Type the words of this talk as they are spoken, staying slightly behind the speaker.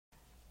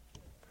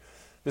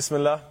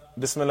Bismillah,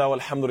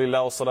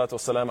 walhamdulillah, wa salatu wa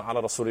salam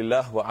ala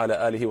rasulillah wa ala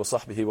alihi wa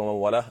sahbihi wa man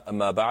walah,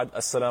 amma ba'd.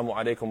 Assalamu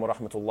alaikum wa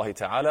rahmatullahi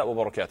ta'ala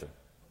wa barakatuh.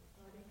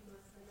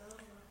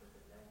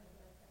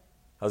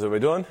 How's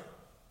everybody doing?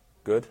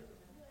 Good?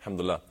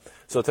 Alhamdulillah.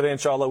 So today,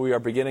 inshallah, we are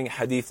beginning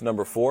hadith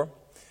number 4.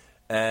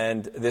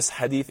 And this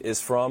hadith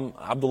is from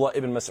Abdullah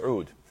ibn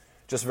Mas'ud.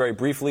 Just very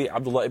briefly,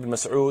 Abdullah ibn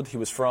Mas'ud, he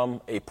was from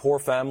a poor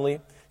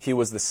family. He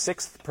was the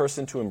 6th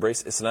person to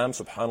embrace Islam,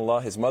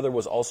 subhanAllah. His mother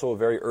was also a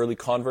very early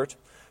convert.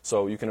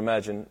 So you can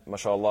imagine,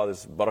 mashallah,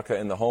 there's barakah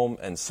in the home,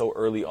 and so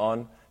early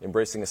on,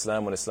 embracing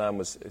Islam when Islam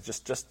was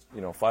just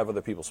 5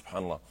 other people,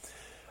 subhanAllah.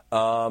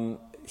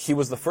 He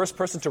was the first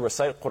person to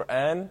recite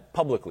Quran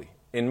publicly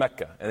in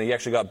Mecca, and he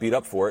actually got beat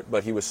up for it,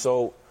 but he was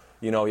so,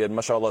 he had,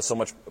 mashallah, so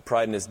much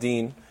pride in his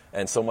deen,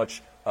 and so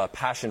much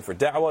passion for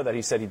da'wah that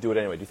he said he'd do it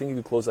anyway. Do you think you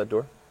could close that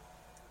door?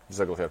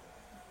 Jazakallah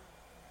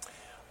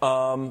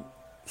khair.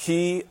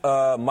 He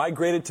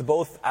migrated to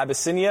both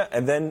Abyssinia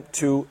and then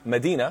to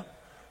Medina,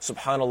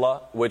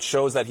 subhanAllah, which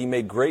shows that he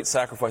made great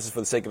sacrifices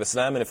for the sake of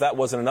Islam. And if that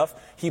wasn't enough,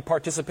 he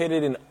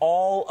participated in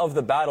all of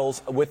the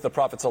battles with the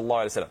Prophet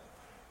ﷺ.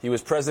 He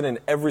was present in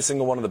every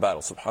single one of the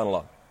battles,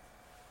 subhanAllah.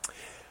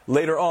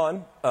 Later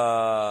on,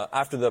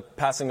 after the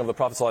passing of the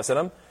Prophet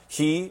ﷺ,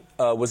 he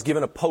was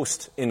given a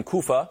post in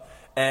Kufa,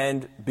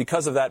 and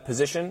because of that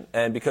position,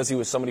 and because he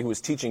was somebody who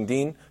was teaching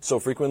deen so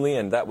frequently,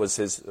 and that was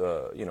his,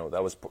 that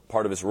was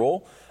part of his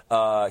role,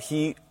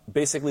 he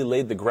basically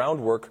laid the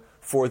groundwork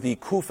for the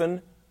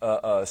Kufan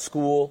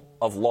school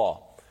of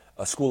law,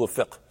 a school of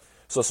fiqh.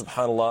 So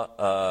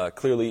subhanAllah,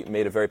 clearly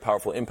made a very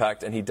powerful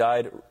impact, and he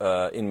died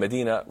in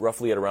Medina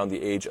roughly at around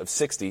the age of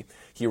 60.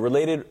 He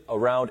related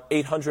around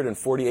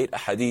 848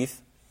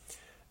 hadith,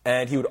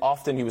 and he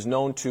was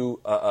known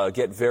to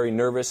get very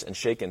nervous and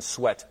shake and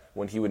sweat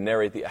when he would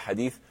narrate the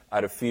hadith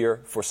out of fear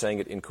for saying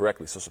it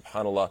incorrectly. So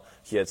subhanAllah,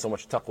 he had so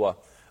much taqwa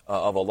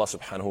of Allah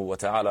subhanahu wa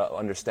ta'ala,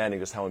 understanding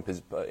just how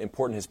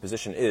important his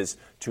position is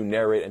to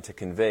narrate and to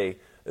convey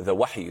the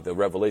wahi, the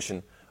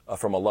revelation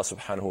from Allah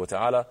subhanahu wa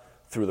ta'ala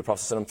through the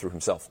Prophet ﷺ, through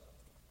himself.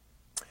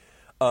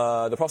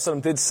 The Prophet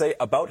ﷺ did say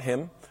about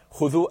him,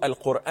 خُذُوا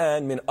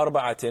الْقُرْآنِ مِنْ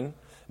أَرْبَعَةٍ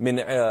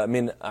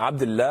من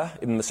عبد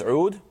الله ibn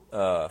Mas'ud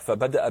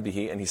فبدأ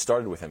به, and he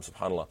started with him,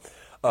 subhanAllah.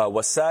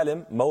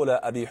 وَسَالِمْ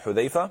مَوْلَى أَبِي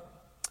حُذَيْفَةَ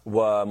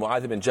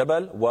وَمُعَاذ بن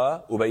جبل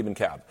وَأُبَيْ بن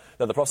كعب.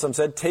 Now the Prophet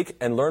said, take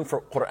and learn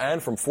from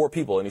Quran from 4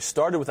 people. And he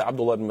started with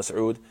Abdullah ibn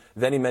Mas'ud,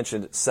 then he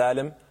mentioned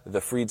Salim,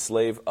 the freed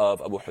slave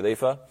of Abu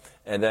Hudayfa,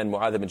 and then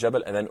Mu'adh ibn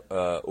Jabal, and then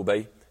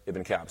Ubay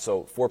ibn Ka'b.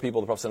 So 4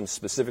 people the Prophet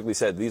specifically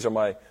said, these are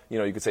my,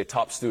 you could say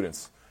top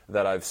students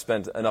that I've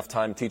spent enough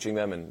time teaching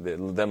them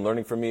and them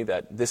learning from me,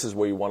 that this is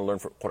where you want to learn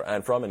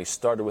Quran from. And he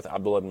started with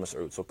Abdullah ibn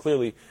Mas'ud. So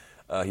clearly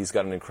he's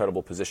got an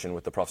incredible position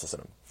with the Prophet.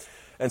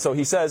 And so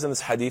he says in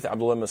this hadith,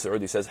 Abdullah ibn Mas'ud,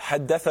 he says,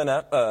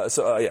 حدثنا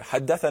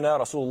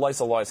رسول الله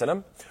صلى الله عليه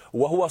وسلم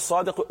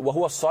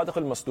وهو الصادق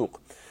المصدوق.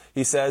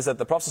 He says that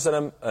the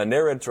Prophet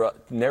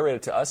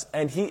narrated to us,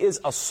 and he is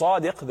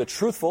as-sadiq, the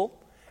truthful,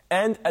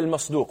 and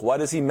al-masduq. Why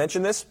does he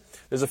mention this?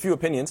 There's a few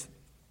opinions.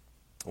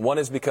 One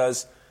is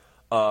because,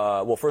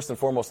 first and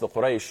foremost, the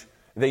Quraysh,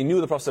 they knew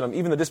the Prophet,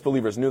 even the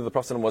disbelievers knew the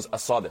Prophet was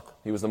as-sadiq.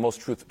 He was the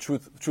most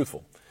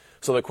truthful.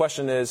 So the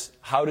question is,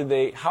 how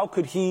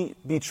could he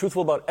be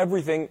truthful about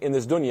everything in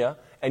this dunya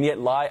and yet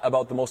lie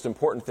about the most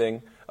important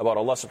thing, about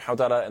Allah subhanahu wa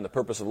ta'ala and the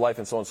purpose of life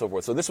and so on and so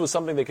forth? So this was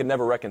something they could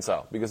never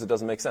reconcile because it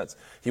doesn't make sense.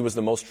 He was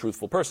the most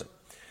truthful person.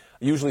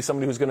 Usually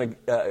somebody who's going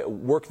to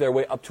work their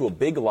way up to a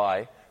big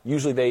lie,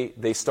 usually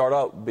they start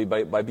out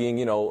by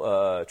being,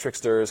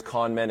 tricksters,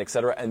 con men,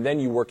 etc., and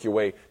then you work your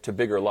way to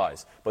bigger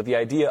lies. But the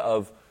idea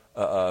of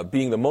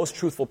being the most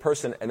truthful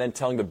person and then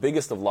telling the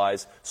biggest of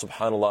lies,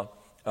 subhanAllah,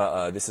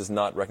 this is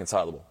not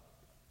reconcilable.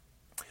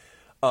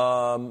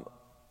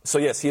 So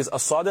yes, he is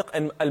as-sadiq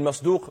and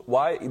al-masduq.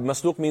 Why?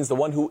 Masduq means the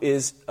one who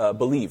is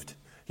believed.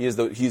 He is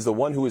the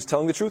one who is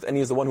telling the truth, and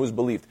he is the one who is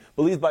believed.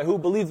 Believed by who?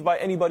 Believed by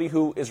anybody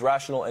who is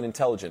rational and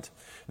intelligent.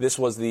 This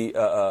was the,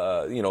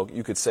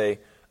 you could say,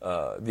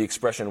 the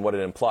expression, what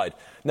it implied.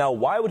 Now,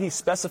 why would he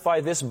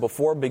specify this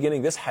before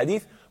beginning this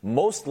hadith?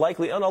 Most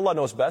likely, and Allah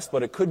knows best,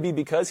 but it could be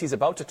because he's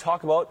about to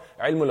talk about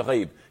ilmul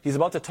ghaib. He's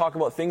about to talk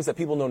about things that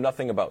people know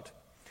nothing about.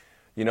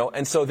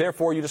 And so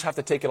therefore you just have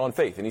to take it on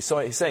faith. And he's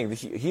saying that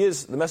he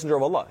is the messenger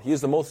of Allah. He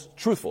is the most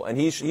truthful, and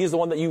he is the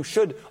one that you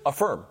should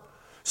affirm.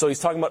 So he's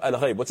talking about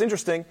al-ghaib. What's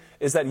interesting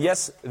is that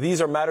yes,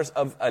 these are matters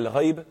of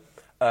al-ghaib,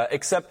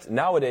 except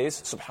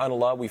nowadays,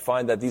 subhanAllah, we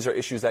find that these are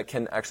issues that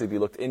can actually be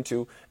looked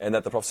into, and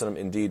that the Prophet ﷺ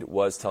indeed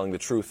was telling the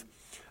truth.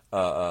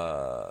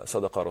 Sadaqa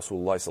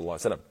Rasulullah sallallahu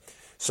alaihi wasallam.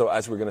 So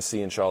as we're going to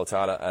see, inshallah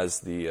ta'ala,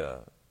 as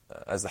the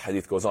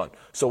hadith goes on.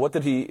 So what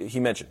did he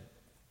mention?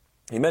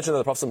 He mentioned that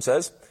the Prophet ﷺ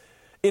says,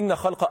 إِنَّ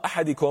خَلْقَ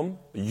أَحَدِكُمْ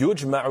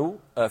يُجْمَعُ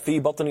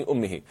فِي بَطْنِ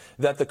أُمِّهِ.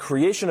 That the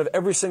creation of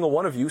every single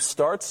one of you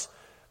starts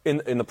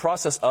in the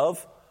process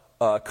of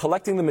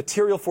collecting the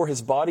material for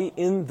his body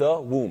in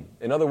the womb.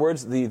 In other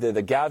words,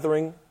 the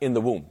gathering in the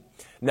womb.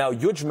 Now,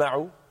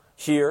 yujma'u,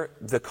 here,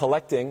 the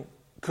collecting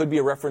could be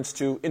a reference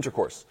to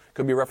intercourse.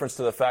 Could be a reference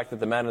to the fact that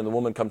the man and the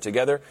woman come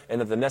together and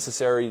that the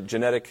necessary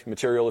genetic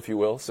material, if you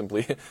will,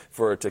 simply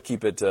to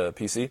keep it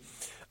PC,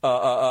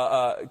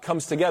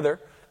 comes together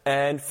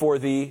and for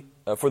the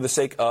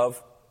sake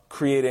of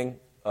creating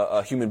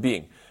a human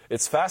being.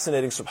 It's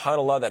fascinating,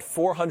 subhanAllah, that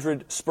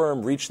 400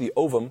 sperm reach the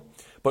ovum,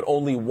 but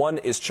only one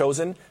is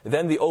chosen.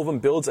 Then the ovum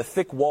builds a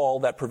thick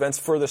wall that prevents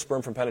further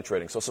sperm from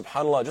penetrating. So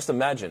subhanAllah, just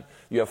imagine,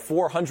 you have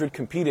 400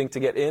 competing to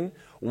get in,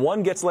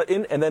 one gets let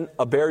in, and then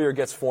a barrier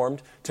gets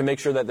formed to make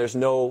sure that there's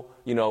no,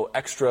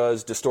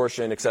 extras,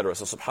 distortion, etc.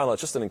 So subhanAllah,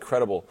 it's just an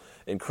incredible,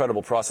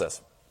 incredible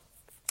process.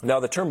 Now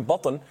the term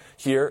batn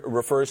here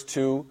refers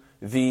to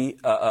the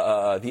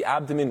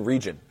abdomen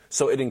region.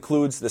 So it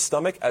includes the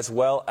stomach as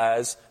well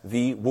as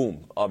the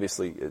womb.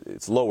 Obviously,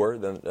 it's lower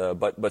than,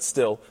 but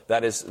still,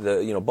 that is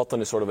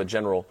batn is sort of a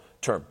general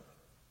term.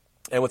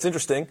 And what's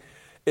interesting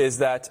is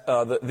that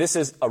this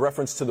is a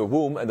reference to the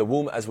womb, and the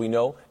womb, as we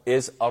know,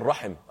 is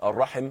ar-rahim.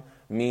 Ar-rahim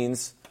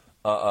means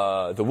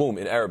the womb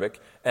in Arabic,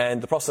 and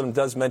the Prophet ﷺ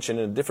does mention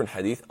in a different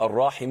hadith,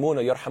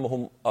 ar-rahimuna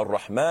yarhamuhum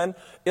ar-rahman,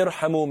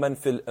 irhamu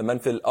man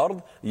fil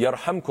ard,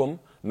 yarhamkum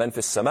man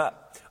fis sama.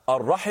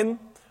 Ar-rahim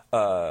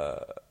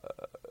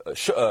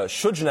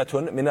شجنة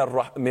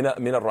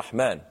من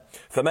الرحمن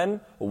فمن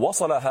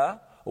وصلها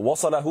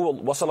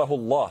وصله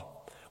الله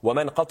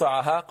ومن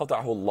قطعها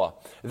قطعه الله.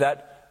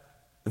 That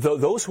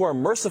those who are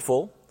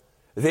merciful,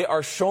 they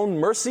are shown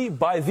mercy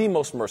by the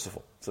most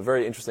merciful. It's a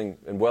very interesting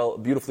and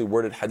beautifully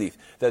worded hadith.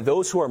 That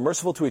those who are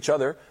merciful to each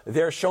other,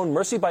 they are shown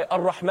mercy by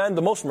Ar-Rahman,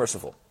 the most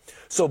merciful.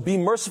 So be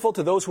merciful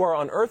to those who are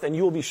on earth, and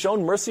you will be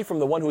shown mercy from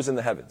the one who is in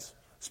the heavens.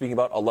 Speaking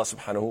about Allah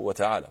subhanahu wa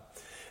ta'ala.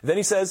 Then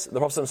he says, the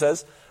Prophet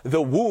says,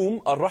 the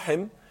womb,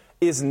 Ar-Rahim,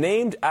 is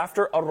named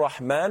after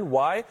Ar-Rahman.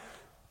 Why?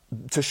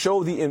 To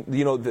show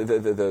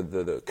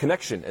the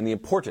connection and the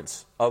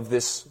importance of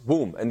this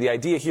womb. And the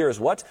idea here is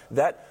what?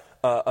 That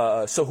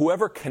so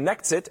whoever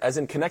connects it, as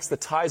in connects the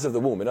ties of the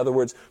womb. In other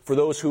words, for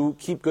those who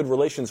keep good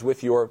relations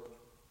with your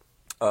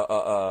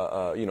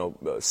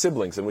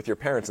siblings and with your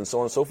parents and so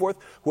on and so forth,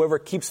 whoever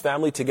keeps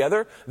family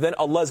together, then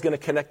Allah is going to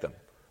connect them.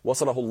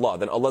 Wasalahullah.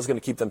 Then Allah is going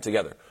to keep them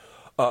together.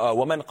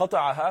 وَمَنْ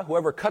قَطَعَهَا,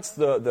 whoever cuts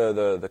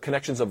the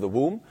connections of the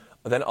womb,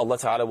 then Allah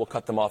Ta'ala will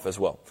cut them off as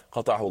well.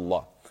 قَطَعَهُ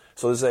اللَّهُ.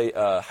 So this is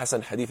a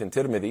Hasan Hadith in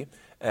Tirmidhi,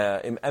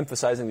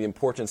 emphasizing the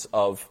importance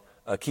of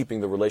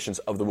keeping the relations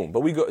of the womb. But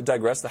we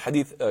digress. The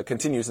Hadith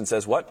continues and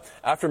says what?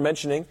 After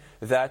mentioning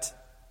that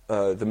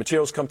the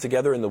materials come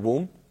together in the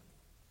womb,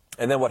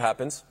 and then what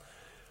happens?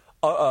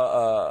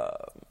 فِي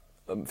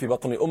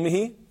بَطْنِ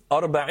أُمِّهِ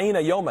أَرْبَعِينَ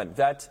يَوْمًا,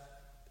 that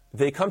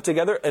they come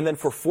together, and then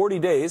for 40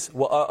 days,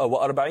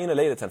 وَأَرْبَعِينَ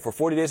لَيْلَةً, for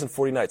 40 days and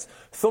 40 nights.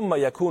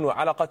 ثُمَّ يَكُونُ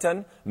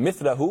عَلَقَةً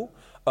مِثْلَهُ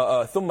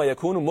ثُمَّ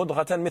يَكُونُ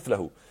مُضْغَةً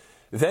مِثْلَهُ.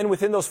 Then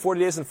within those 40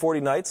 days and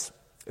 40 nights,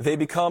 they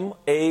become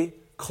a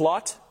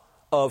clot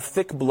of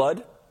thick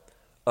blood,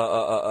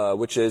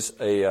 which is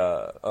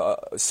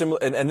similar,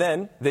 and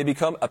then they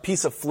become a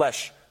piece of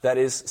flesh that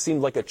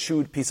seemed like a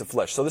chewed piece of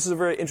flesh. So this is a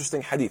very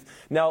interesting hadith.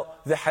 Now,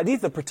 the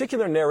hadith, the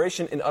particular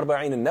narration in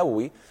Arba'in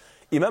an-Nawawi,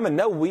 Imam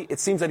an-Nawawi, it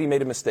seems that he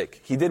made a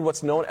mistake. He did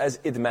what's known as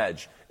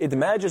idmaj.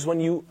 Idmaj is when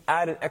you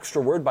add an extra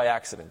word by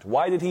accident.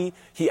 Why did he?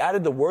 He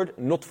added the word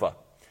nutfa.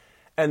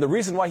 And the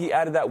reason why he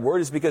added that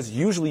word is because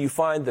usually you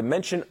find the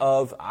mention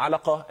of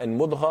alaqa and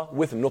mudgha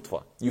with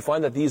nutfa. You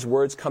find that these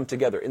words come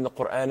together in the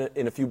Qur'an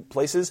in a few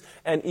places,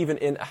 and even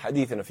in a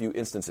hadith in a few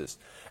instances.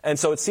 And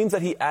so it seems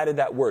that he added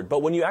that word.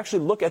 But when you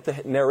actually look at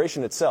the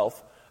narration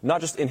itself, not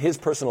just in his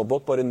personal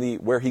book, but in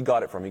where he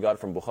got it from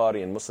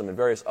Bukhari and Muslim and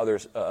various other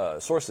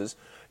sources,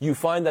 you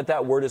find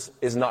that word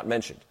is not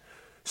mentioned.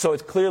 So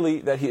it's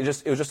clearly that it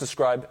was just a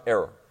scribe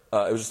error.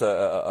 It was just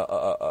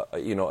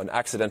an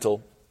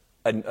accidental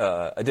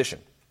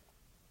addition.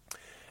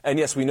 And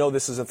yes, we know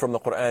this is from the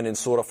Qur'an in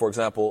Surah, for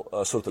example,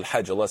 Surah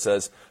Al-Hajj. Allah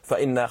says,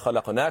 فَإِنَّا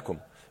خَلَقْنَاكُمْ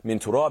مِن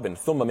تُرَابٍ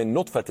ثُمَّ مِن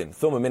نُطْفَةٍ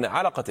ثُمَّ مِن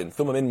عَلَقَةٍ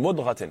ثُمَّ مِن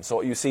مُضْغَةٍ.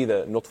 So you see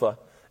the nutfa,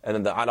 and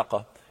then the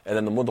alaqa, and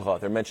then the mudgha,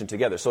 they're mentioned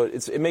together. So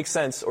it makes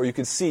sense, or you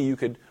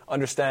could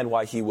understand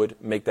why he would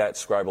make that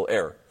scribal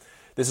error.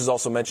 This is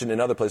also mentioned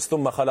in other places.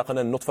 ثُمَّ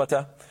خَلَقْنَا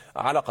النُّطْفَةَ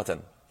عَلَقَةً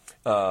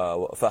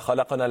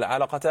فَخَلَقْنَا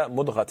الْعَلَقَةَ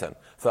مُضْغَةً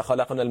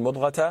فَخَلَقْنَا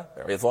الْمُضْغَةَ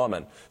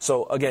عِظَامًا.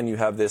 So again, you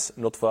have this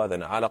nutfa,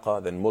 then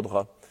alaqa, then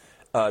mudgha.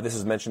 This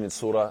is mentioned in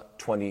Surah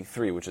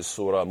 23, which is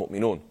Surah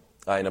Mu'minun,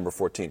 ayah number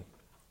 14.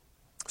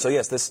 So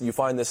yes, you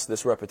find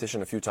this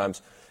repetition a few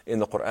times in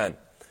the Qur'an.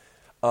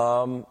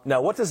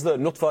 Now, what is the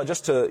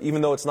nutfa?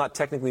 Even though it's not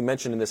technically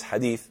mentioned in this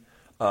hadith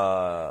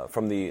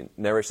from the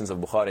narrations of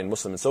Bukhari and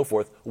Muslim and so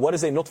forth, what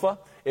is a nutfa?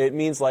 It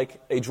means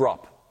like a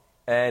drop,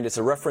 and it's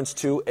a reference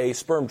to a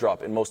sperm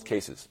drop in most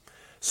cases.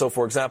 So,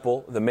 for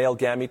example, the male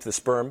gamete, the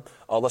sperm,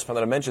 Allah subhanahu wa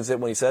ta'ala mentions it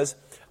when He says,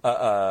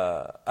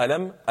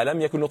 "Alam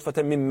yakun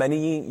nutfatan min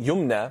mani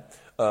yumna,"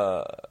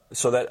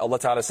 so that Allah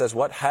ta'ala says,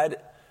 what? Had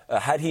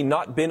he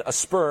not been a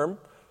sperm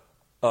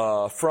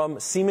from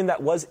semen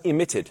that was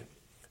emitted.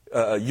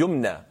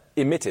 Yumna,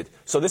 emitted.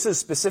 So this is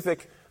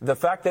specific. The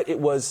fact that it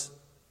was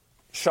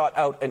shot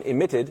out and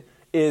emitted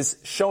is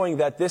showing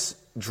that this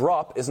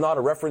drop is not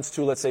a reference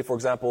to, let's say, for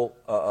example,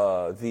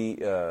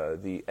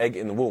 the egg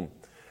in the womb,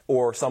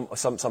 or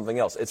something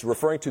else. It's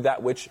referring to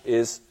that which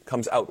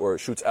comes out or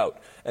shoots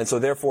out. And so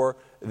therefore,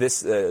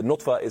 this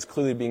nutfa is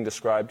clearly being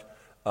described,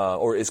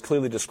 or is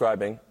clearly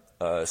describing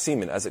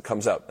semen as it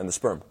comes out, and the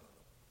sperm.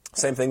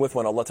 Same thing with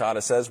when Allah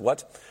Ta'ala says,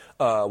 what?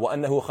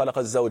 وَأَنَّهُ خَلَقَ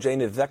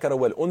الزَّوْجَيْنِ الذَّكَرَ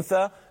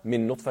وَالْأُنثَى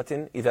مِن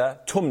نُطْفَةٍ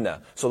إِذَا تُمْنَى.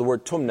 So the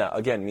word tumna,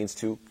 again, means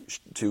to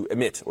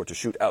emit, or to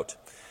shoot out.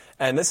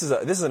 And this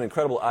is an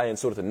incredible ayah in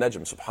Surah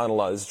An-Najm,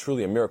 subhanAllah. This is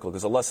truly a miracle,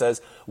 because Allah says,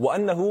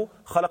 وَأَنَّهُ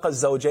خَلَقَ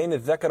الزَّوْجَيْنِ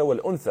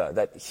الذَّكَرَ وَالْأُنثَى,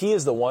 that He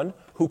is the one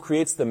who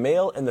creates the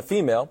male and the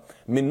female,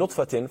 min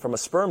nutfatin, from a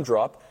sperm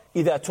drop,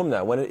 إِذَا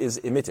تُمْنَى, when it is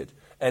emitted.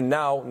 And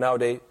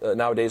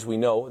nowadays we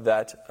know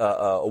that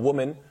a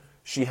woman,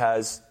 she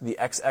has the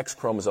XX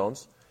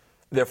chromosomes.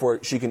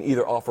 Therefore, she can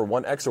either offer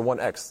one X or one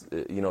X.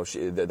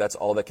 That's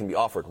all that can be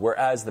offered.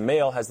 Whereas the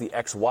male has the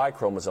XY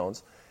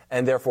chromosomes,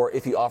 and therefore,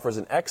 if he offers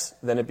an X,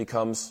 then it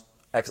becomes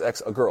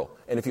XX, a girl.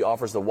 And if he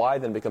offers the Y,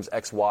 then it becomes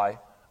XY,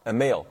 a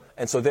male.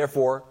 And so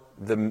therefore,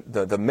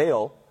 the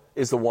male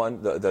is the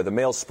one, the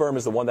male sperm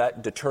is the one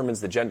that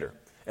determines the gender.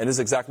 And this is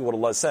exactly what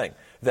Allah is saying.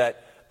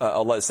 That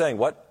Allah is saying,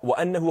 what?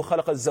 وَأَنَّهُ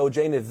خَلَقَ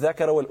الزَّوْجَيْنِ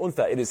الذَّكَرَ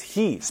وَالْأُنثَى. It is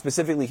He,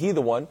 specifically He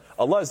the one,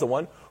 Allah is the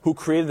one, who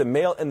created the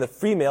male and the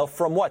female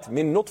from what?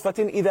 مِن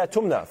نُطْفَةٍ إِذَا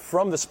تُمْنَى,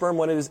 from the sperm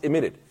when it is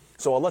emitted.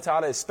 So Allah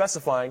Ta'ala is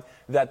specifying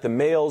that the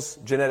male's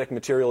genetic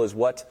material is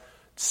what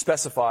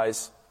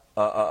specifies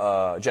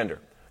gender.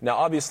 Now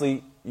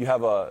obviously, you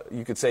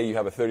could say you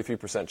have a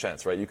 33%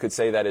 chance, right? You could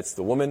say that it's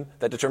the woman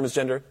that determines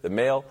gender, the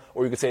male,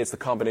 or you could say it's the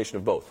combination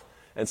of both.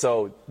 And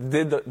so,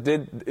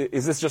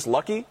 is this just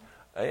lucky?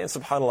 And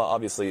subhanAllah,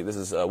 obviously, this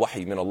is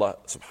wahi min Allah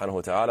subhanahu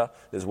wa ta'ala.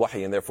 There's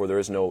wahi, and therefore there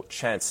is no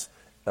chance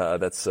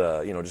that's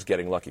just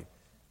getting lucky.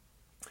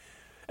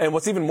 And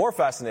what's even more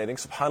fascinating,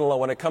 subhanAllah,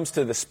 when it comes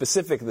to the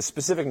specific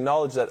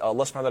knowledge that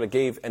Allah subhanahu wa ta'ala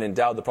gave and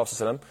endowed the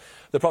Prophet ﷺ,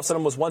 the Prophet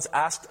ﷺ was once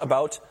asked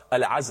about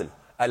al-azl.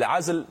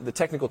 Al-azl, the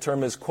technical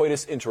term is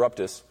coitus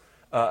interruptus,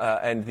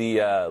 and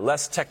the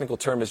less technical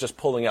term is just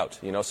pulling out.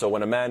 So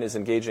when a man is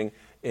engaging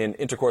in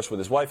intercourse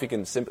with his wife, he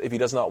can if he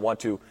does not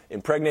want to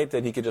impregnate,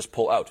 then he can just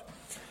pull out.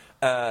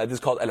 This is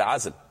called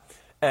al-azl.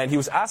 And he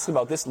was asked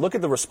about this. Look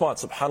at the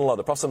response, subhanAllah.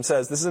 The Prophet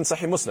says, this is in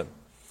Sahih Muslim.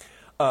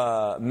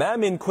 مَا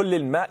مِن كُلِّ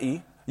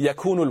الْمَاءِ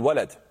يَكُونُ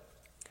الْوَلَدِ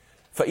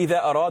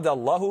فَإِذَا أَرَادَ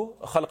اللَّهُ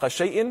خَلْقَ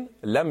شَيْءٍ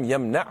لَمْ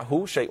يَمْنَعْهُ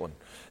شَيْءٌ.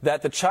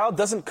 That the child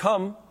doesn't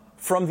come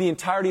from the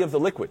entirety of the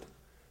liquid.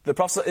 The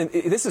Prophet,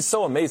 this is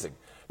so amazing,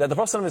 that the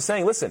Prophet is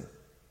saying, listen,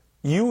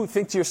 you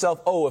think to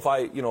yourself, oh, if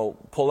I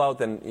pull out,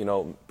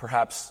 then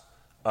perhaps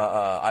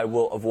I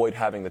will avoid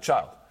having the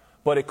child.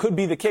 But it could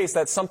be the case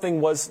that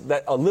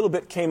that a little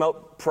bit came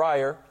out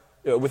prior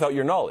without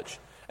your knowledge.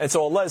 And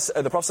so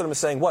the Prophet is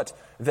saying what?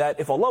 That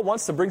if Allah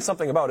wants to bring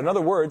something about, in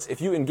other words, if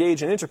you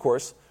engage in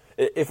intercourse,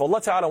 if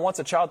Allah Ta'ala wants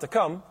a child to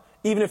come,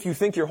 even if you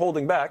think you're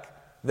holding back,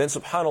 then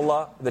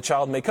subhanAllah, the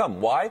child may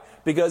come. Why?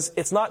 Because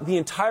it's not the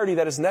entirety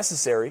that is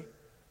necessary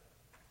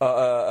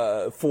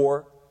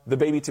for the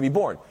baby to be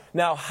born.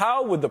 Now,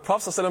 how would the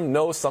Prophet ﷺ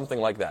know something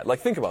like that? Like,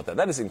 think about that.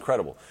 That is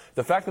incredible.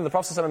 The fact that the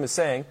Prophet ﷺ is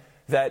saying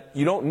that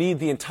you don't need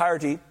the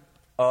entirety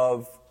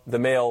of the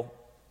male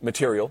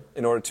material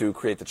in order to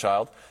create the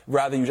child.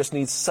 Rather, you just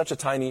need such a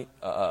tiny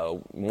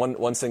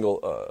one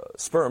single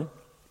sperm.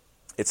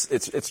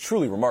 It's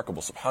truly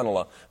remarkable,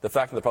 subhanAllah, the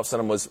fact that the Prophet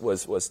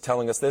ﷺ was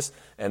telling us this,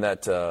 and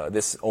that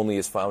this only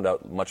is found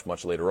out much,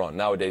 much later on.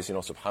 Nowadays,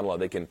 subhanAllah,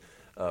 they can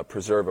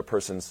preserve a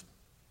person's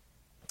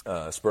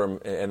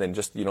sperm, and then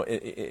just,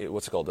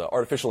 what's it called,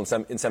 artificial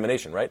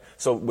insemination, right?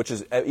 So, which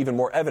is even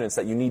more evidence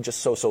that you need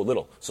just so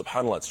little.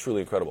 SubhanAllah, it's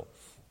truly incredible.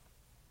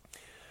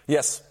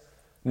 Yes.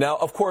 Now,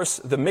 of course,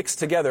 the mix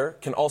together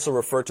can also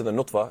refer to the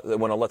nutfa,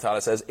 when Allah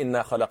Ta'ala says,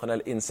 إِنَّا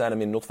خَلَقْنَا الْإِنسَانَ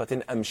مِن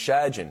نُطْفَةٍ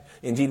أَمْشَاجٍ.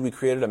 Indeed, we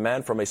created a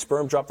man from a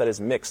sperm drop that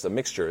is mixed, a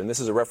mixture. And this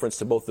is a reference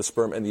to both the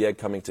sperm and the egg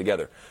coming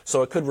together.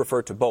 So it could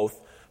refer to both.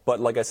 But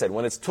like I said,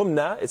 when it's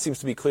tumna, it seems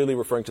to be clearly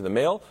referring to the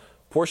male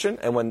portion,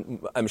 and when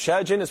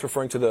amshajin, it's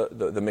referring to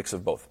the mix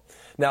of both.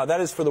 Now,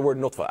 that is for the word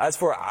nutfa. As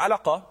for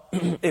alaqa,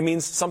 it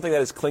means something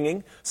that is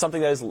clinging,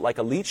 something that is like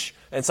a leech,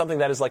 and something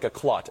that is like a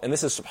clot. And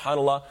this is,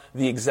 subhanAllah,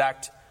 the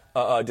exact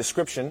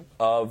description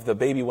of the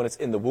baby when it's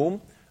in the womb.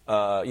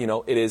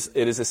 It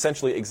is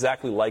essentially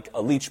exactly like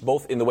a leech,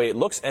 both in the way it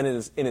looks and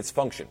in its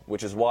function,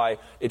 which is why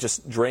it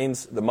just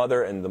drains the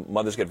mother, and the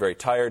mothers get very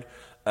tired,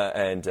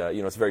 and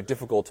it's very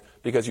difficult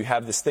because you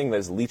have this thing that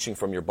is leaching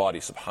from your body,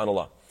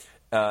 subhanAllah.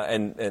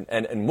 And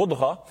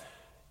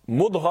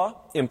mudgha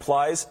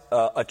implies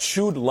a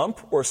chewed lump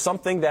or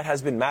something that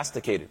has been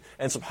masticated.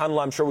 And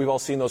subhanAllah, I'm sure we've all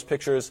seen those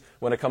pictures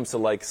when it comes to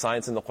like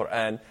science in the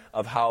Quran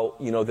of how,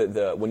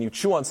 when you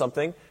chew on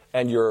something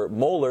and your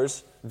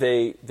molars,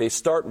 they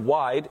start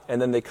wide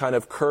and then they kind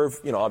of curve,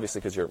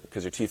 obviously because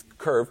your teeth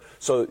curve.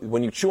 So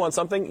when you chew on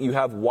something, you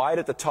have wide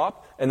at the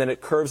top and then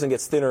it curves and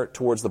gets thinner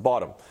towards the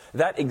bottom.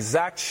 That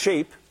exact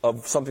shape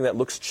of something that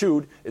looks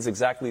chewed is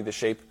exactly the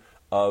shape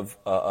of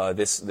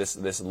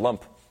this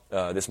lump,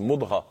 this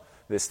mudgha,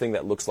 this thing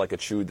that looks like a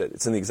chewed, that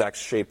it's in the exact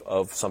shape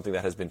of something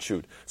that has been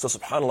chewed. So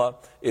subhanAllah,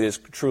 it is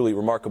truly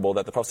remarkable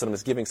that the Prophet ﷺ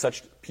is giving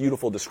such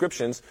beautiful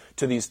descriptions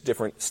to these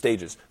different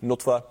stages.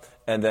 Nutfa,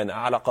 and then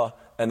alaqa,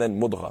 and then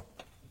mudgha.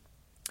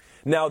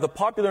 Now, the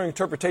popular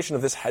interpretation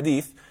of this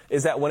hadith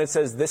is that when it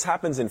says this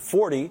happens in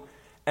 40,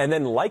 and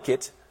then like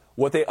it,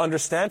 what they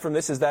understand from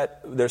this is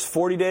that there's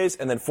 40 days,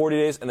 and then 40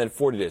 days, and then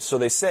 40 days. So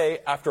they say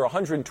after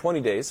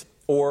 120 days,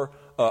 or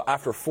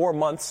after 4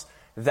 months,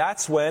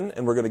 that's when,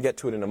 and we're going to get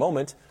to it in a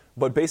moment,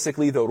 but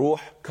basically the ruh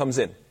comes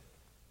in.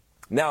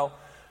 Now,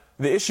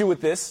 the issue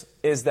with this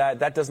is that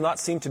that does not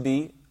seem to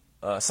be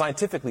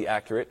scientifically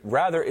accurate.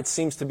 Rather, it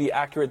seems to be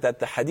accurate that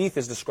the hadith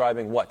is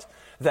describing what?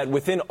 That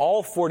within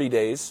all 40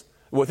 days,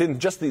 within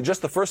just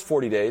the first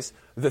 40 days,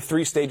 the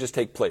 3 stages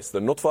take place. The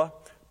nutfa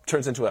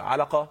turns into an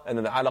alaqa, and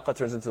then the alaqa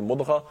turns into the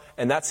mudgha,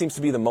 and that seems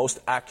to be the most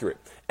accurate.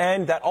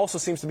 And that also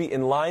seems to be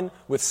in line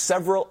with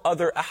several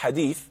other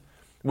ahadith,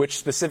 which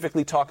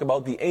specifically talk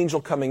about the angel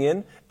coming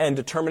in and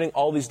determining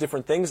all these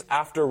different things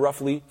after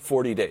roughly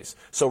 40 days.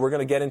 So we're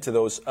going to get into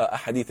those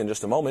ahadith in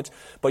just a moment.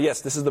 But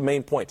yes, this is the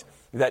main point,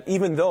 that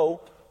even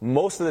though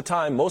most of the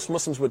time, most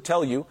Muslims would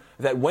tell you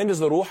that when does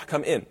the ruh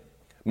come in?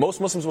 Most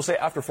Muslims will say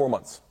after 4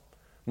 months.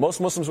 Most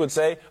Muslims would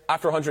say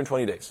after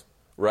 120 days,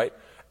 right?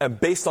 And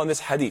based on this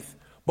hadith.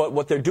 But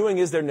what they're doing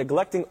is they're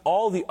neglecting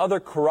all the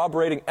other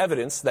corroborating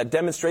evidence that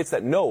demonstrates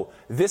that no,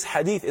 this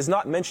hadith is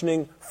not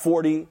mentioning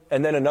 40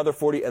 and then another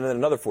 40 and then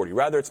another 40.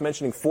 Rather, it's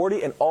mentioning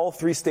 40 and all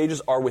 3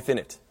 stages are within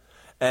it.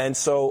 And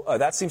so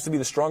that seems to be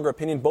the stronger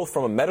opinion, both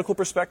from a medical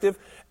perspective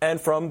and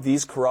from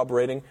these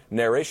corroborating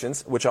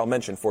narrations, which I'll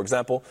mention. For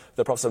example,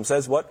 the Prophet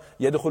says, what?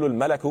 يَدْخُلُ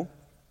الْمَلَكُ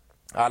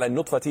على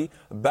النطفة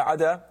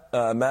بعد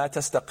ما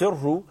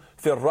تستقر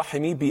في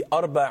الرحم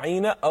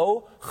ب40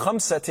 أو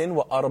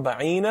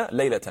 45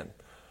 ليلة.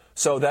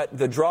 So that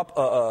the drop,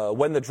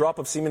 when the drop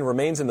of semen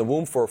remains in the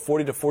womb for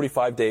 40 to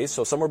 45 days,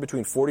 so somewhere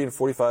between 40 and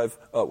 45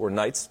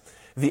 nights,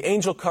 the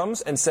angel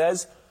comes and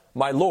says,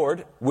 "My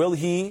Lord, will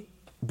he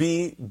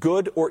be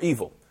good or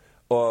evil?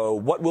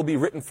 What will be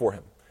written for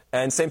him?"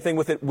 And same thing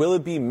with it, will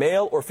it be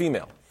male or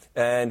female?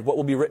 And what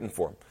will be written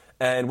for him?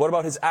 And what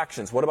about his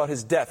actions? What about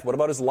his death? What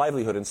about his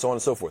livelihood? And so on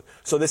and so forth.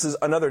 So this is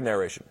another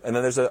narration. And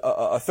then there's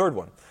a third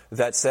one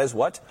that says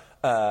what?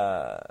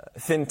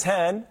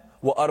 Thintan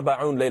wa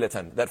arba'un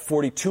laylatan. That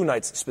 42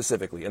 nights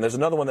specifically. And there's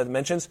another one that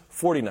mentions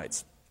 40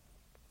 nights.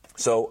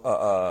 So,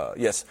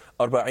 yes.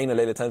 40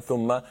 laylatan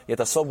thumma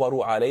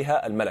yatasawwaru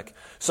alayha al-malak.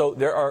 So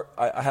there are,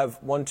 I have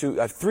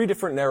 3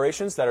 different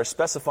narrations that are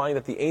specifying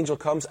that the angel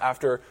comes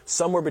after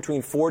somewhere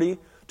between 40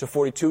 to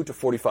 42 to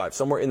 45.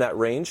 Somewhere in that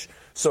range.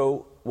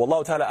 So,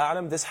 Wallahu ta'ala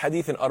a'lam, this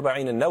hadith in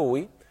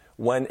an-Nawawi,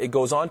 when it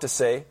goes on to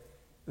say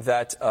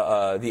that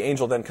the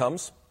angel then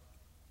comes,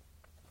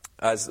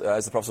 as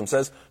the Prophet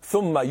says,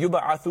 ثُمَّ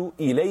يُبْعَثُ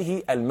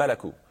إِلَيْهِ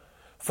الْمَلَكُ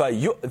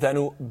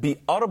فَيُؤْذَنُ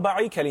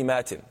بِأَرْبَعِ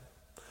كَلِمَاتٍ.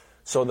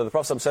 So the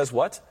Prophet says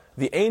what?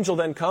 The angel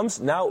then comes.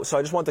 Now, so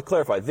I just want to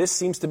clarify, this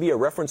seems to be a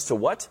reference to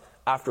what?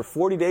 After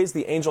 40 days,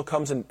 the angel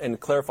comes and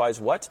clarifies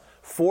what?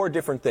 4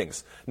 different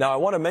things. Now, I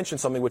want to mention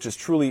something which is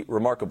truly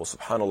remarkable,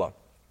 subhanAllah.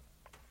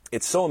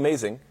 It's so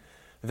amazing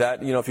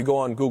that, if you go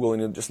on Google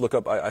and you just look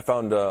up, I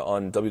found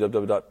on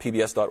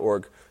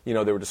www.pbs.org, they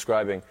were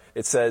describing,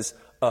 it says,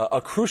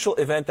 a crucial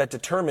event that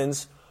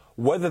determines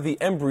whether the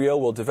embryo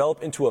will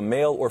develop into a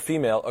male or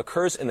female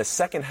occurs in the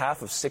second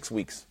half of 6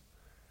 weeks.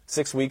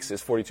 6 weeks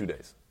is 42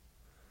 days.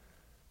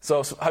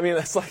 So,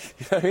 that's like,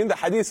 the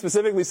hadith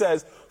specifically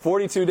says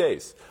 42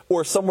 days,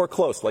 or somewhere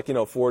close, like,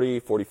 40,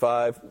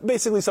 45,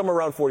 basically somewhere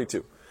around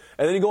 42.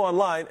 And then you go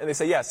online and they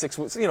say, 6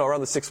 weeks,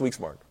 around the 6 weeks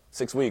mark.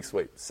 6 weeks,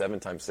 wait,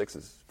 7 times 6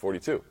 is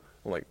 42.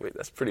 I'm like, wait,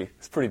 it's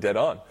pretty dead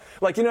on.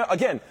 Like,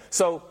 again,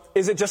 so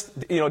is it just,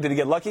 did he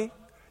get lucky?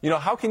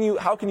 How can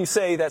you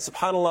say that,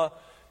 subhanAllah,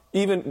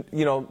 even,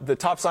 the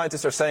top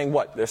scientists are saying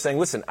what? They're saying,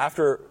 listen,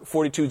 after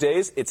 42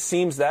 days, it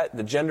seems that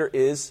the gender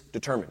is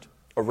determined.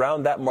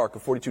 Around that mark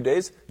of 42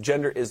 days,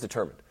 gender is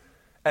determined.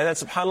 And then,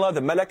 subhanAllah,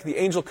 the malak, the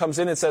angel comes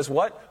in and says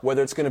what?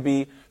 Whether it's going to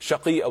be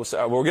shaqi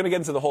or we're going to get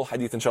into the whole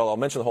hadith, inshallah. I'll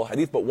mention the whole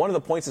hadith. But one of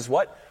the points is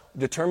what?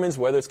 Determines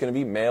whether it's going to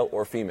be male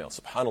or female.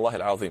 SubhanAllah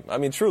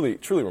al-azim. Truly,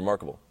 truly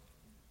remarkable.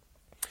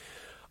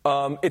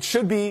 It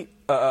should be,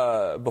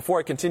 before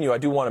I continue, I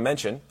do want to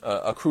mention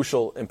a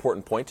crucial,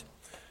 important point.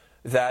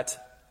 That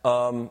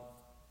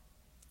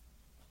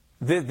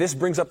this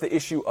brings up the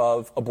issue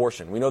of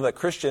abortion. We know that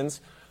Christians,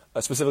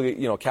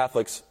 specifically,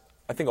 Catholics,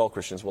 I think all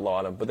Christians, wallahu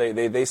alam, but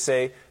they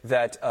say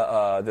that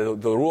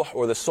the ruh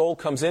or the soul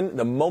comes in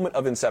the moment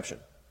of inception.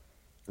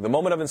 The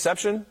moment of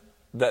inception,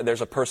 that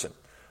there's a person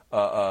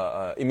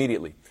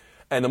immediately.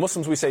 And the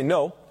Muslims, we say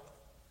no,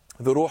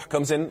 the ruh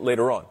comes in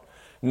later on.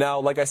 Now,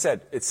 like I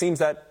said, it seems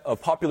that a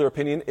popular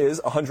opinion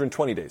is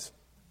 120 days,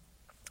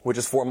 which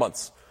is 4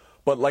 months.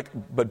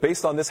 But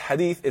based on this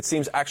hadith, it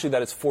seems actually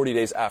that it's 40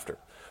 days after.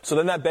 So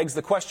then that begs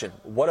the question,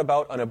 what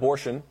about an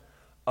abortion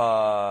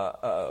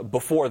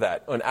before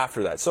that and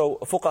after that? So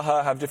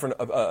fuqaha have different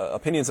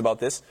opinions about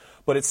this,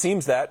 but it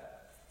seems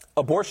that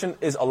Abortion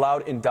is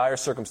allowed in dire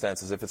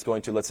circumstances. If it's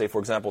going to, let's say, for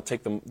example,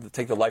 take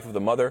the life of the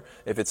mother,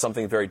 if it's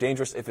something very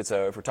dangerous, if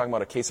we're talking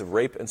about a case of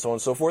rape and so on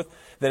and so forth,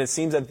 then it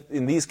seems that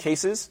in these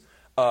cases,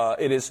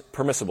 it is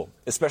permissible,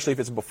 especially if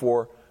it's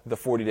before the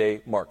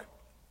 40-day mark.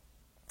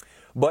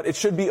 But it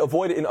should be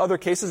avoided. In other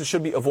cases, it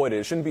should be avoided.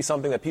 It shouldn't be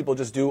something that people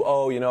just do,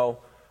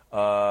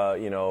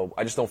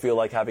 I just don't feel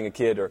like having a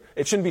kid, or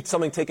it shouldn't be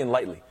something taken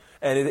lightly.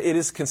 And it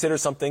is considered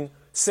something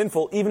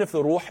sinful, even if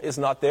the ruh is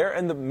not there.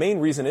 And the main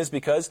reason is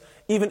because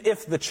even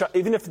if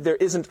there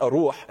isn't a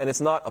ruh and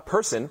it's not a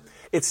person,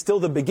 it's still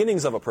the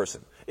beginnings of a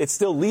person. It's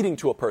still leading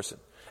to a person.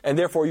 And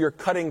therefore, you're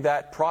cutting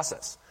that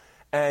process.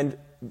 And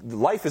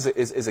life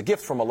is a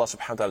gift from Allah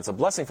subhanahu wa ta'ala. It's a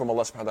blessing from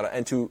Allah subhanahu wa ta'ala.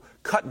 And to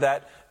cut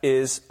that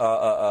is,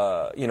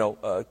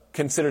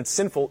 considered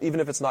sinful, even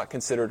if it's not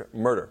considered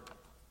murder.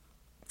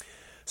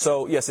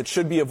 So yes, it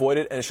should be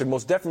avoided, and it should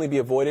most definitely be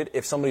avoided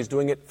if somebody's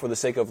doing it for the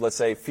sake of, let's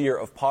say, fear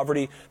of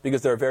poverty,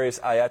 because there are various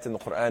ayat in the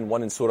Quran,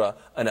 one in Surah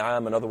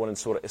An'am, another one in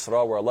Surah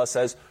Isra, where Allah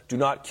says, do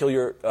not kill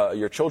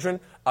your children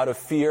out of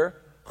fear,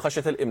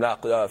 khashyat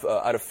al-imlaq,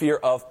 out of fear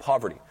of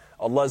poverty.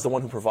 Allah is the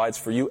one who provides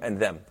for you and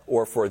them,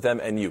 or for them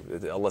and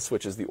you. Allah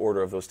switches the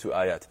order of those two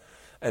ayat.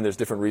 And there's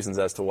different reasons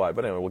as to why.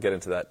 But anyway, we'll get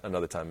into that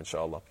another time,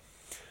 inshallah.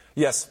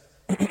 Yes.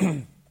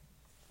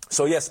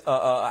 So yes,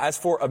 as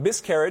for a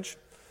miscarriage,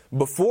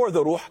 before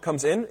the ruh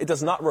comes in, it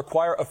does not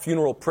require a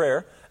funeral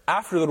prayer.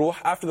 After the ruh,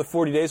 after the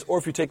 40 days, or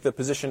if you take the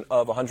position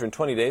of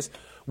 120 days,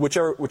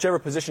 whichever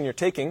position you're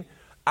taking,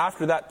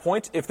 after that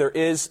point, if there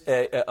is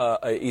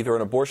either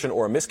an abortion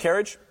or a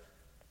miscarriage,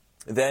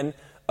 then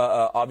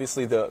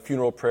obviously the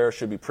funeral prayer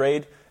should be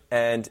prayed.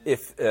 And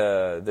if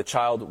the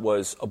child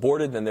was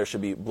aborted, then there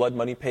should be blood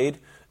money paid.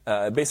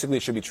 Basically,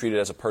 it should be treated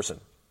as a person.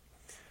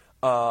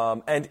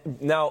 And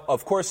now,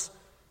 of course,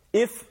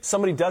 if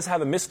somebody does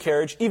have a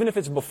miscarriage, even if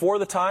it's before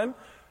the time,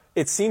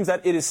 it seems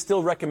that it is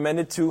still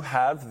recommended to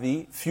have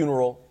the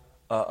funeral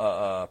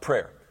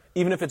prayer,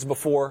 even if it's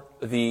before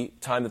the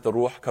time that the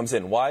ruh comes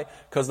in. Why?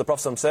 Because the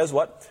Prophet says,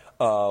 what?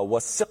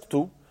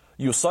 وَالسِّقْتُ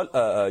يُصَلَّ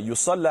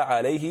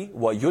عَلَيْهِ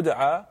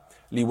وَيُدْعَى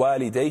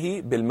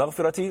لِوَالِدَيْهِ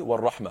بِالْمَغْفِرَةِ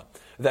وَالرَّحْمَةِ.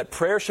 That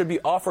prayer should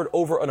be offered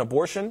over an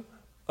abortion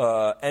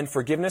and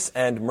forgiveness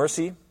and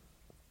mercy.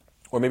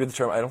 Or maybe the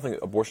term, I don't think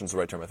abortion is the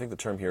right term. I think the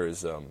term here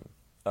is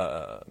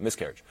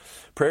miscarriage.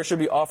 Prayer should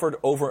be offered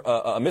over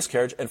a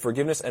miscarriage, and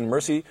forgiveness and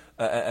mercy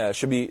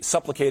should be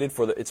supplicated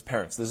for its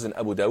parents. This is in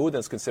Abu Dawood, and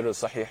it's considered a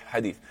sahih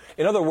hadith.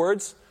 In other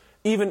words,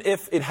 even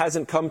if it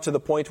hasn't come to the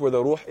point where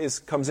the ruh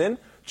comes in,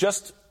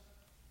 just,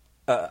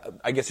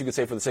 I guess you could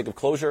say for the sake of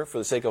closure, for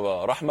the sake of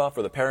rahmah,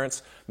 for the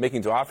parents,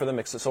 making dua for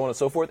them, so on and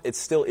so forth, it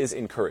still is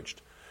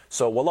encouraged.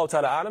 So, wallahu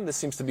ta'ala alam, this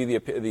seems to be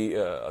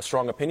the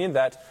strong opinion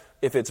that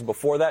if it's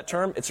before that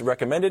term, it's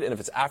recommended, and if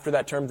it's after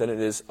that term, then it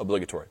is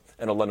obligatory.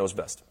 And Allah knows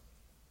best.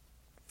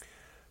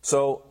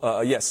 So,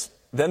 yes.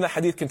 Then the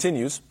hadith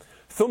continues,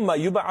 ثُمَّ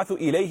يُبْعَثُ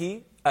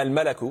إِلَيْهِ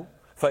الْمَلَكُ.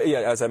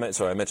 As I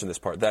mentioned this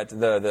part, that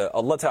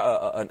Allah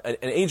Ta'ala, an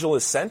angel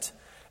is sent,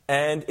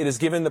 and it is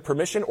given the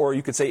permission, or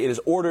you could say it is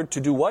ordered to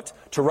do what?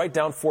 To write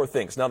down 4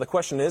 things. Now the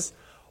question is,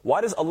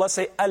 why does Allah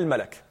say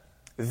al-malak,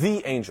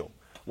 the angel?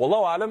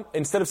 Wallahu alam,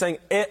 instead of saying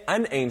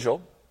an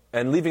angel,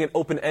 and leaving it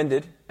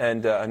open-ended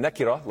and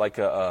nakira, like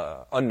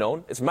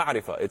unknown, it's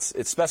ma'rifah,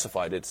 it's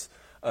specified, it's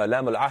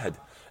lam al-ahad.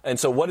 And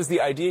so what is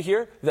the idea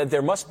here? That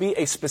there must be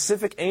a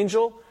specific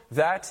angel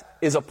that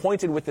is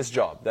appointed with this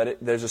job. That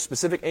there's a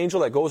specific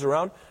angel that goes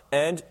around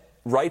and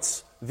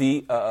writes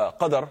the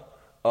qadr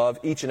of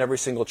each and every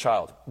single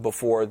child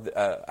before,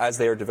 as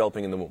they are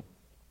developing in the womb.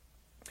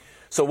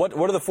 So what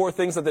are the 4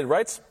 things that it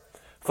writes?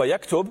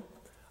 فَيَكْتُبْ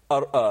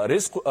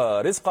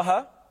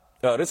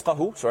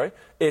رِزْقَهُ,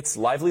 its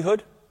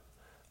livelihood,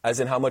 as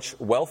in how much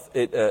wealth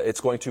it's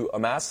going to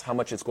amass, how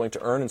much it's going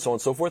to earn, and so on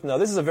and so forth. Now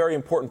this is a very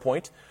important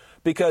point,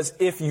 because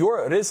if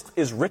your rizq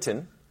is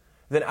written,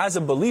 then as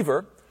a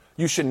believer,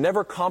 you should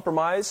never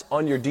compromise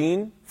on your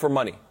deen for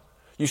money.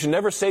 You should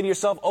never say to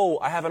yourself, oh,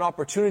 I have an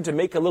opportunity to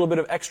make a little bit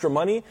of extra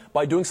money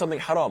by doing something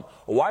haram.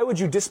 Why would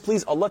you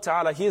displease Allah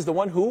Ta'ala? He is the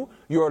one who,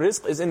 your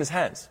rizq is in His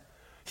hands.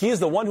 He is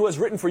the one who has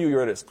written for you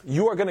your rizq.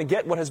 You are going to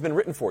get what has been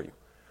written for you.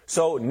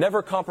 So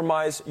never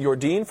compromise your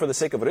deen for the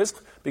sake of rizq,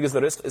 because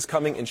the rizq is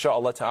coming,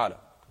 insha'Allah Ta'ala.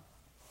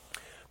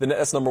 Then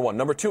that's number 1.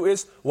 Number 2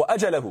 is,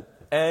 وَأَجَلَهُ,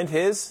 and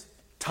his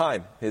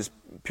time, his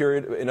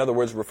period, in other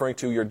words, referring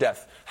to your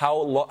death. How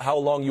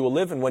long you will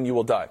live and when you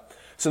will die.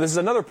 So this is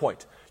another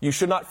point. You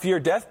should not fear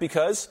death,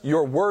 because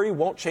your worry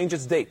won't change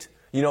its date.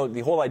 You know,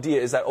 the whole idea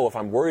is that, oh, if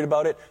I'm worried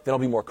about it, then I'll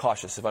be more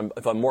cautious. If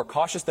I'm more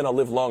cautious, then I'll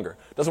live longer.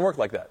 It doesn't work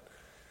like that.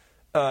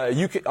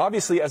 You can,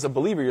 obviously, as a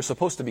believer, you're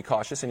supposed to be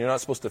cautious, and you're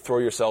not supposed to throw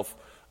yourself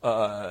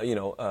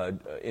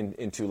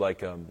into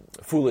like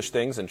foolish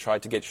things and try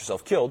to get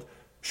yourself killed.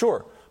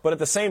 Sure. But at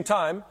the same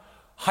time,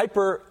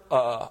 hyper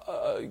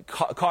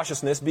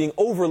cautiousness, being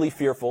overly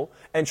fearful,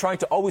 and trying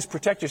to always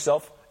protect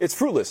yourself, it's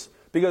fruitless.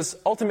 Because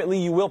ultimately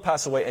you will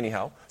pass away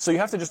anyhow. So you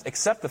have to just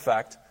accept the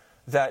fact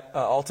that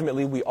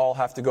ultimately we all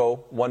have to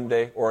go one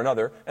day or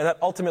another, and that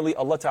ultimately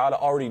Allah Ta'ala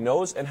already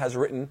knows and has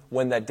written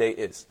when that day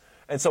is.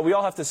 And so we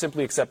all have to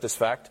simply accept this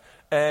fact,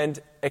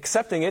 And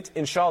accepting it,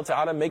 inshallah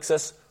ta'ala, makes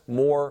us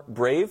more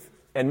brave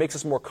and makes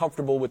us more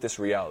comfortable with this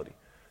reality.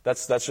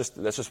 That's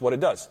just what it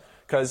does.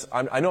 Because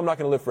I know I'm not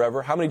going to live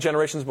forever. How many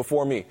generations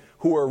before me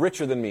who are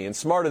richer than me and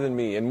smarter than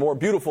me and more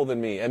beautiful than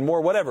me and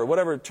more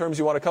whatever terms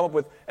you want to come up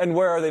with, and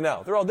where are they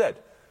now? They're all dead,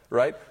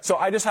 right? So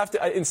I just have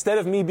to, instead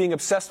of me being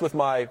obsessed with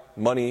my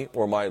money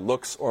or my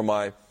looks or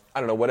my, I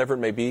don't know, whatever it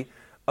may be,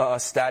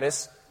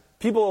 status,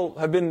 people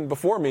have been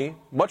before me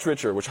much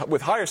richer,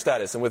 with higher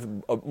status and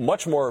with a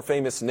much more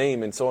famous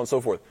name and so on and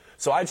so forth.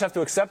 So I just have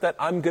to accept that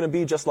I'm going to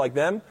be just like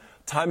them.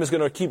 Time is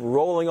going to keep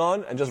rolling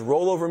on and just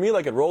roll over me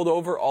like it rolled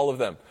over all of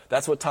them.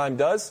 That's what time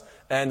does,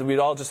 and we'd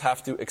all just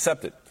have to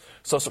accept it.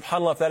 So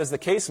subhanAllah, if that is the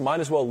case, might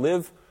as well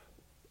live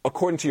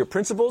according to your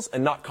principles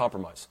and not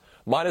compromise.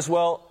 Might as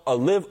well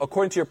live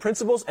according to your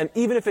principles, and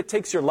even if it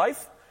takes your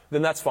life,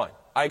 then that's fine.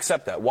 I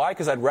accept that. Why?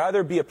 Because I'd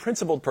rather be a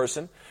principled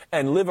person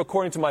and live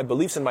according to my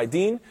beliefs and my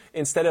deen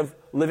instead of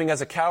living as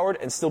a coward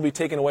and still be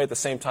taken away at the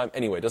same time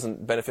anyway. It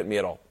doesn't benefit me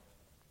at all.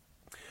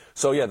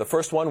 So yeah, the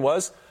first one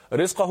was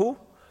rizqahu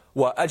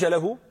wa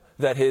ajalahu,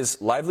 that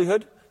his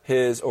livelihood,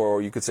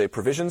 or you could say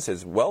provisions,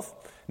 his wealth.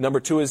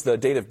 Number 2 is the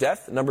date of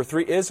death. Number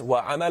 3 is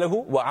wa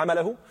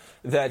amalahu,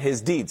 that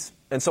his deeds.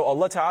 And so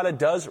Allah Ta'ala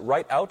does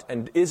write out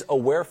and is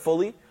aware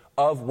fully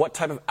of what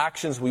type of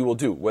actions we will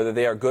do, whether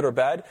they are good or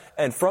bad.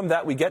 And from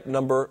that we get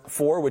number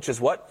 4, which is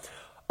what?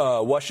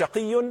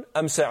 وَشَقِيٌّ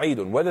أَمْ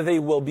سَعِيدٌ, whether they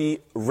will be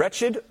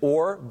wretched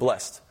or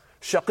blessed.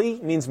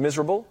 Shaqi means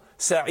miserable.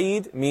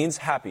 Sa'id means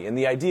happy. And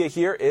the idea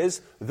here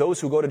is those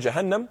who go to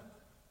Jahannam,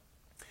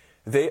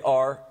 they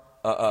are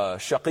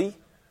shaqi,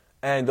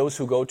 and those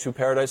who go to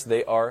paradise,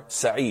 they are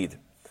sa'id.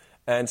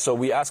 And so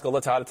we ask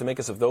Allah Ta'ala to make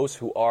us of those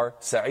who are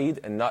sa'id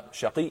and not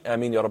shaqi.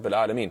 Ameen ya Rabbil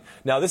Alameen.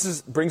 Now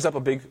this brings up a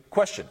big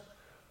question.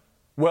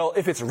 Well,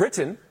 if it's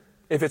written,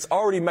 if it's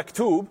already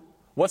maktub,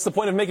 what's the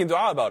point of making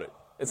dua about it?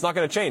 It's not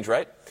going to change,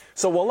 right?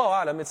 So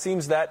wallahu alam, it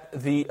seems that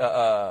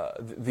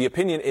the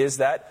opinion is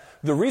that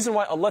the reason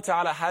why Allah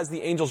Ta'ala has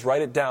the angels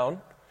write it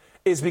down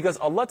is because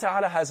Allah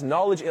Ta'ala has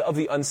knowledge of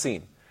the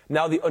unseen.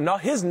 Now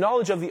His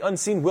knowledge of the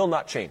unseen will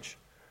not change,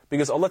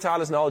 because Allah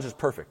Ta'ala's knowledge is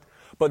perfect.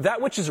 But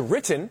that which is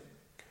written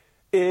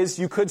is,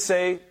 you could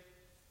say,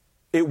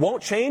 it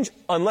won't change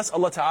unless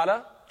Allah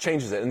Ta'ala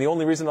changes it. And the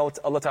only reason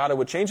Allah Ta'ala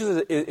would change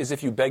it is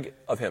if you beg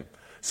of Him.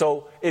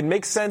 So it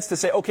makes sense to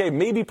say, okay,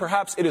 maybe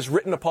perhaps it is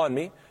written upon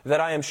me that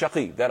I am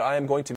shaqi, that I am going to